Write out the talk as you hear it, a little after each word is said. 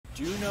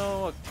do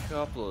know a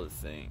couple of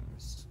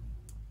things.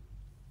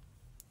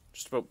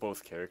 Just about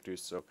both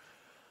characters, so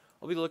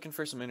I'll be looking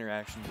for some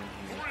interactions in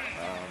here.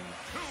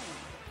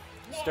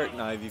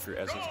 Starting Ivy for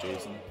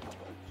SSJason.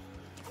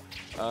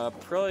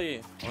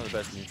 Probably one of the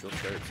best neutral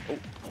starts. Oh,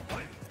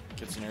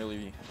 gets an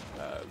early,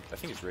 I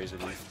think it's Razor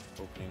Leaf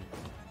opening.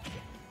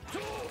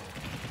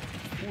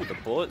 Ooh, the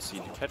bullet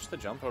seed to catch the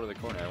jump out of the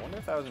corner. I wonder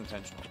if that was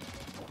intentional.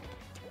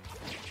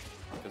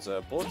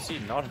 Because bullet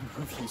seed, not a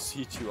move you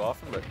see too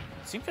often, but it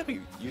seemed to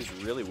be used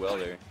really well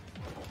there.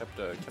 Kept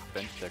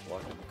Bentatek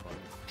locked in the corner.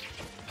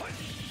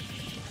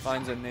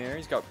 Finds him there.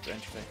 He's got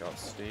Bentatek off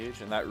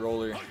stage, and that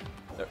roller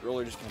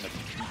just kind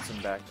of beats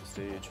him back to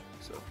stage.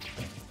 So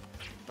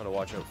gotta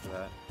watch out for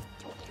that.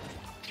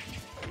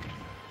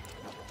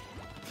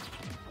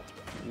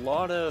 A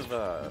lot of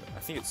I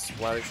think it's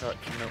splatter shot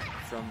coming out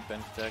from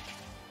Bentatek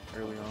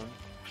early on.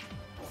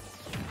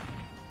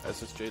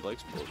 SSJ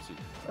likes bullet seed.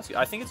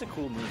 I think it's a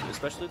cool move,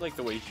 especially like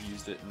the way he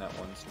used it in that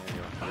one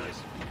scenario.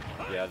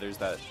 Yeah, there's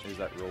that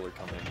roller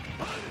coming.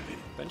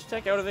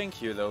 Bentatek out of ink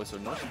here though, so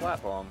no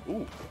splat bomb.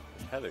 Ooh,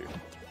 Heather.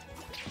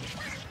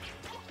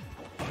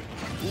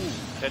 Ooh,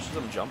 catches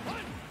him jumping.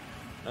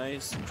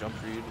 Nice jump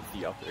read with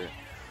the up air.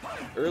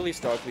 Early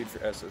stock lead for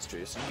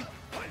SSJason.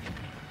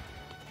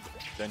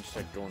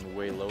 Bentatek going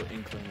way low.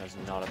 Inkling has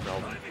not a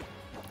problem.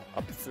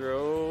 Up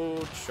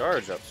throw,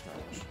 charge up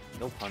smash.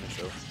 No punish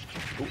though.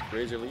 Ooh,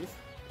 Razor Leaf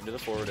into the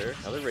forward air.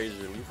 Another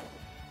Razor Leaf.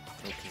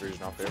 No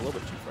conversion off there. A little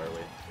bit too far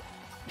away.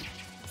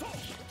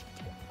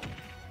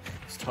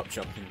 Stop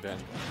jumping, Ben.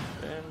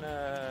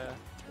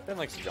 Ben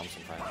likes to jump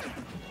sometimes.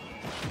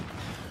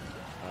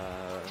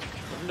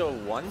 Into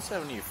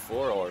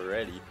 174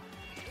 already.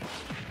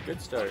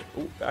 Good start.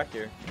 Ooh, back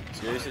here.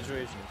 Serious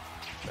situation.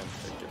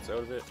 Bentatek gets out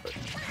of it, but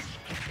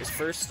his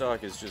first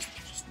stock is just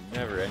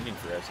never ending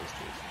for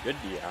SSJ. Good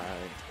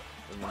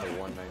DI. Number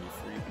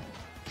 193.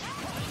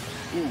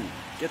 Ooh,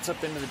 gets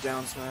up into the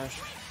down smash.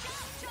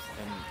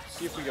 And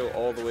see if we go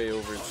all the way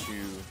over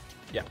to,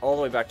 yeah, all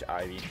the way back to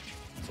Ivy.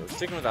 So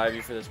sticking with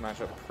Ivy for this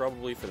matchup,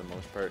 probably for the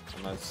most part,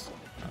 unless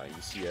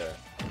you see a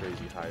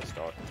crazy high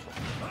stock.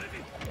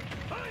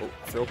 Oh,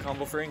 throw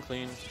combo for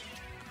Inkling.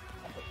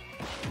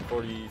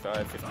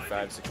 45,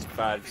 55,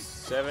 65,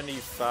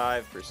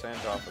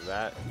 75% off of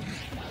that.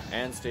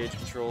 And stage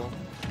control.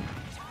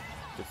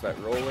 Gets that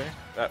roller.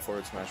 That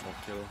forward smash won't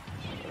kill.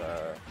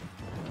 But,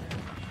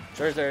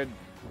 Charizard,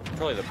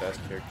 probably the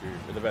best character,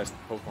 or the best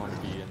Pokemon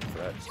to be in for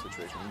that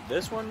situation.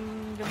 This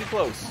one gonna be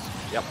close.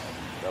 Yep,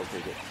 that'll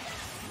take it.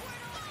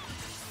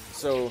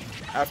 So,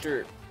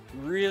 after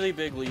really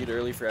big lead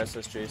early for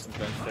SSJason,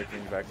 Bentatek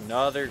brings back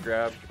another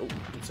grab. Oh,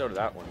 gets out of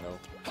that one though.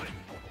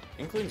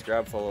 Inkling's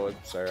grab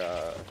follow-ups are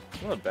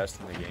one of the best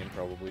in the game,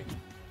 probably.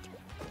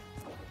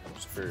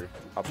 Just for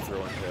up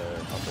throw into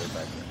up air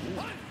back there.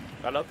 Ooh,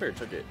 that up air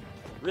took it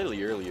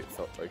really early, it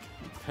felt like.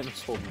 Ben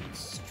was holding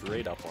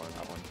straight up on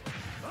that one.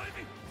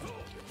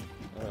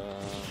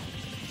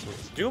 So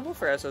doable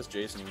for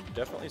SSJason.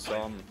 Definitely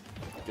saw him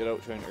get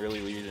out to an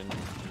early lead in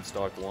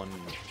stock 1.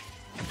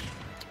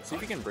 See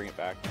if he can bring it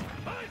back.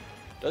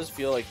 Does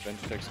feel like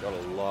Bentatek's got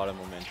a lot of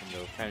momentum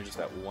though. Kind of just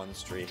that one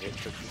straight hit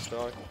took the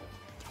stock.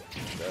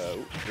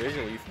 And,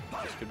 Razor Leaf.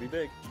 This could be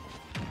big.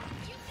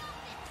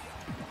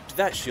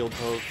 That shield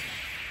poke.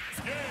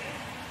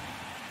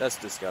 That's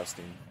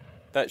disgusting.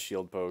 That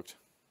shield poked.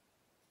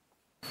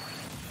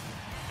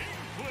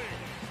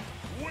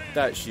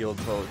 That shield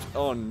poked.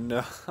 Oh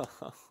no.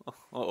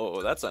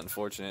 Oh, that's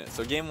unfortunate.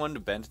 So game 1 to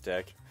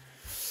Bentatek.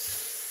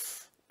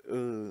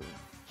 Ugh.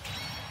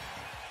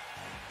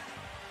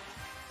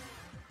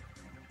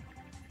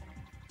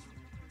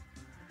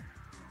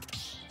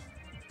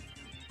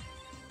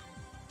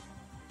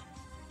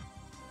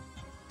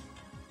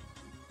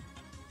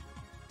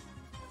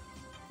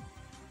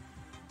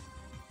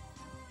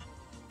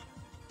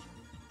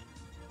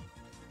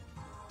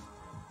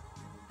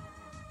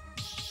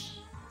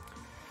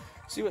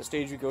 See what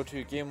stage we go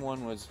to. Game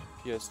 1 was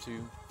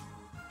PS2.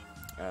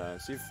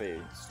 See if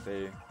they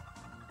stay.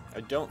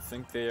 I don't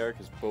think they are,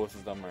 because both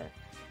of them are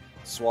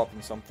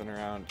swapping something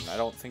around, and I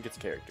don't think it's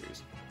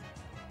characters.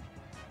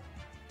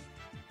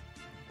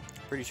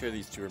 Pretty sure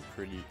these two are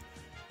pretty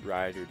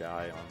ride or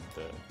die on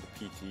the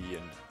PT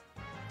and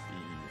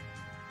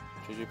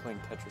the JJ playing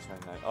Tetris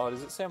 99. Oh,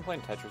 does it say I'm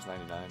playing Tetris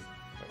 99?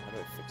 Wait, how do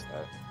I fix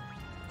that?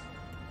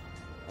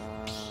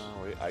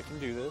 Wait, I can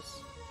do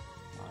this.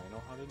 I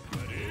know how to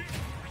do it.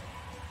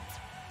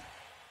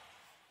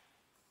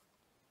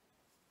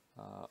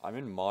 I'm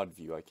in mod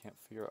view. I can't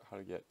figure out how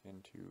to get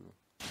into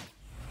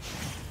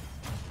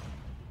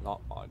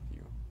not mod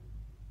view.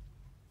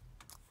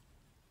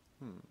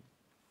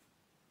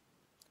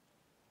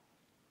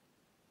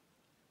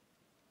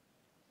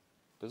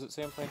 Does it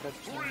say I'm playing Tetris?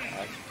 3,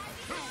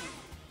 2,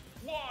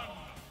 1,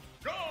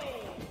 go!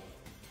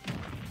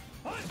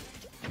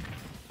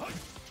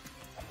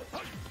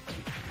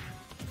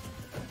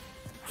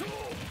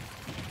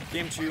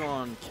 Game 2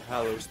 on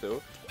Kalos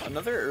though.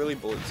 Another early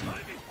bullet seed.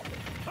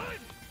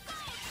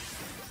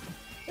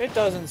 It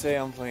doesn't say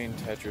I'm playing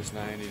Tetris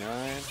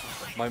 99.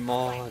 My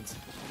mods.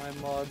 My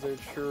mods are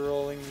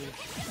trolling me.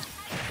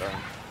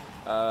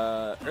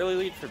 Early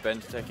lead for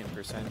Bentatek in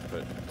percent,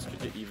 but it's gonna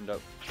get evened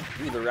up.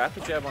 Ooh, the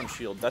rapid jab on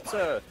shield. That's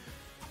a...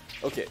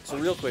 Okay, so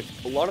real quick,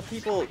 a lot of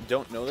people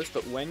don't know this,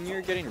 but when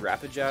you're getting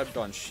rapid jabbed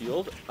on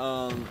shield,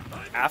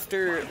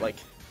 after, like,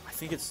 I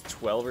think it's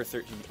 12 or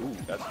 13... Ooh,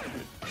 that's good.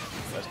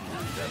 That's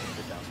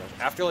good down smash.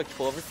 After, like,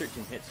 12 or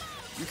 13 hits,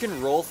 you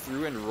can roll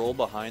through and roll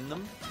behind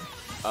them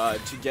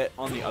to get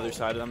on the other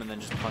side of them and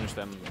then just punish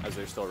them as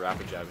they're still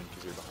rapid jabbing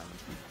because you're behind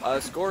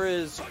them. Score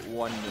is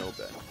 1-0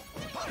 bet.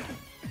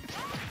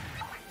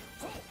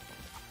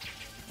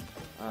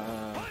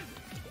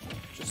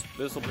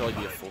 This will probably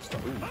be a full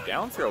stop. Ooh,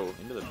 down throw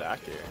into the back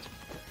air.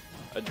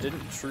 A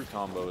didn't true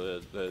combo.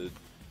 The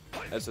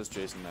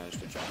SSJason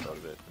managed to jump out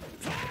of it.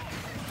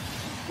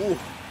 Ooh.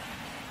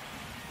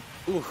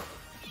 Ooh.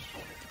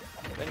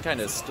 Then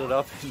kind of stood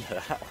up into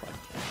that one.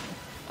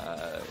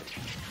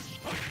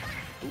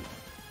 Ooh.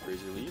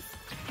 Razor Leaf.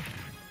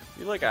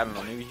 I feel like, I don't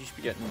know, maybe you should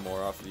be getting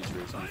more off of these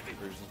Razor Leaf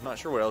conversions. I'm not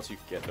sure what else you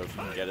could get, though. If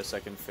you can get a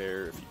second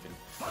fair, if you can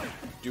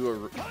do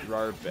a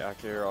RAR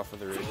back air off of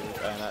the Razor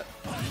Leaf. And that...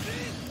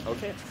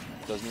 Okay.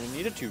 Doesn't even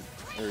need a two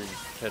or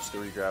catch the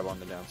regrab on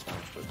the down smash,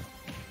 but...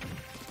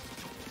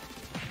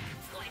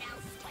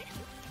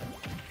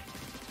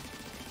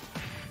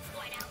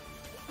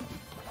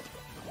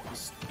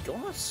 He's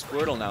going with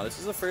Squirtle now. This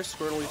is the first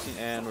Squirtle we've seen,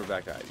 and we're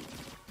back to Ivy.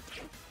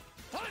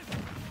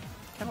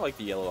 Kind of like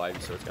the yellow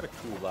Ivy, so it's got a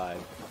cool vibe.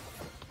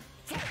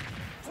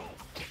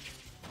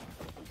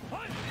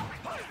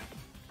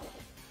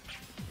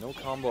 No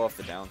combo off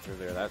the down throw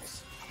there.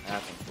 That's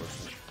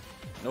unfortunate.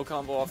 No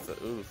combo off the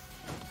oof.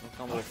 No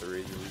combo with the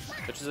Razor Leaf.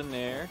 Touches in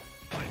there.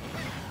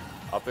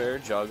 Up air,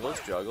 juggles,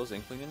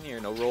 Inkling in the air,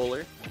 no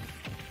roller.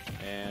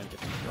 And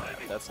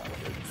that's not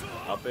good.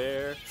 Up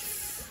air.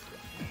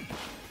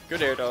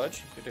 Good air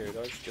dodge.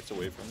 Gets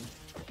away from him.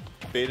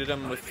 Baited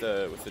him with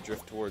the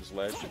drift towards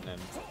ledge and then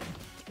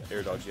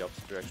air dodge the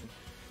opposite direction.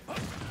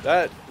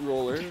 That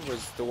roller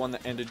was the one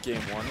that ended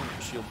game 1 in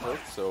the shield poke,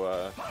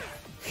 so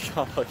we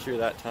got luckier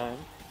that time.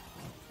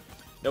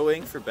 No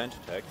ink for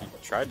Bentatek. He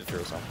tried to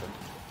throw something.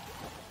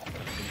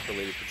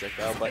 Related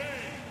projectile, but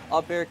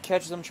up air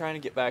catches him trying to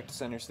get back to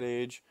center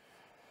stage.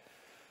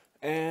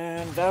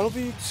 And that'll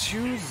be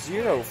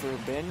 2-0 for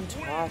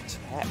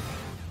Bentatek.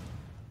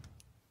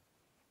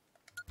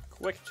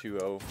 Quick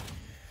 2-0.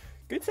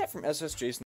 Good set from SSJason.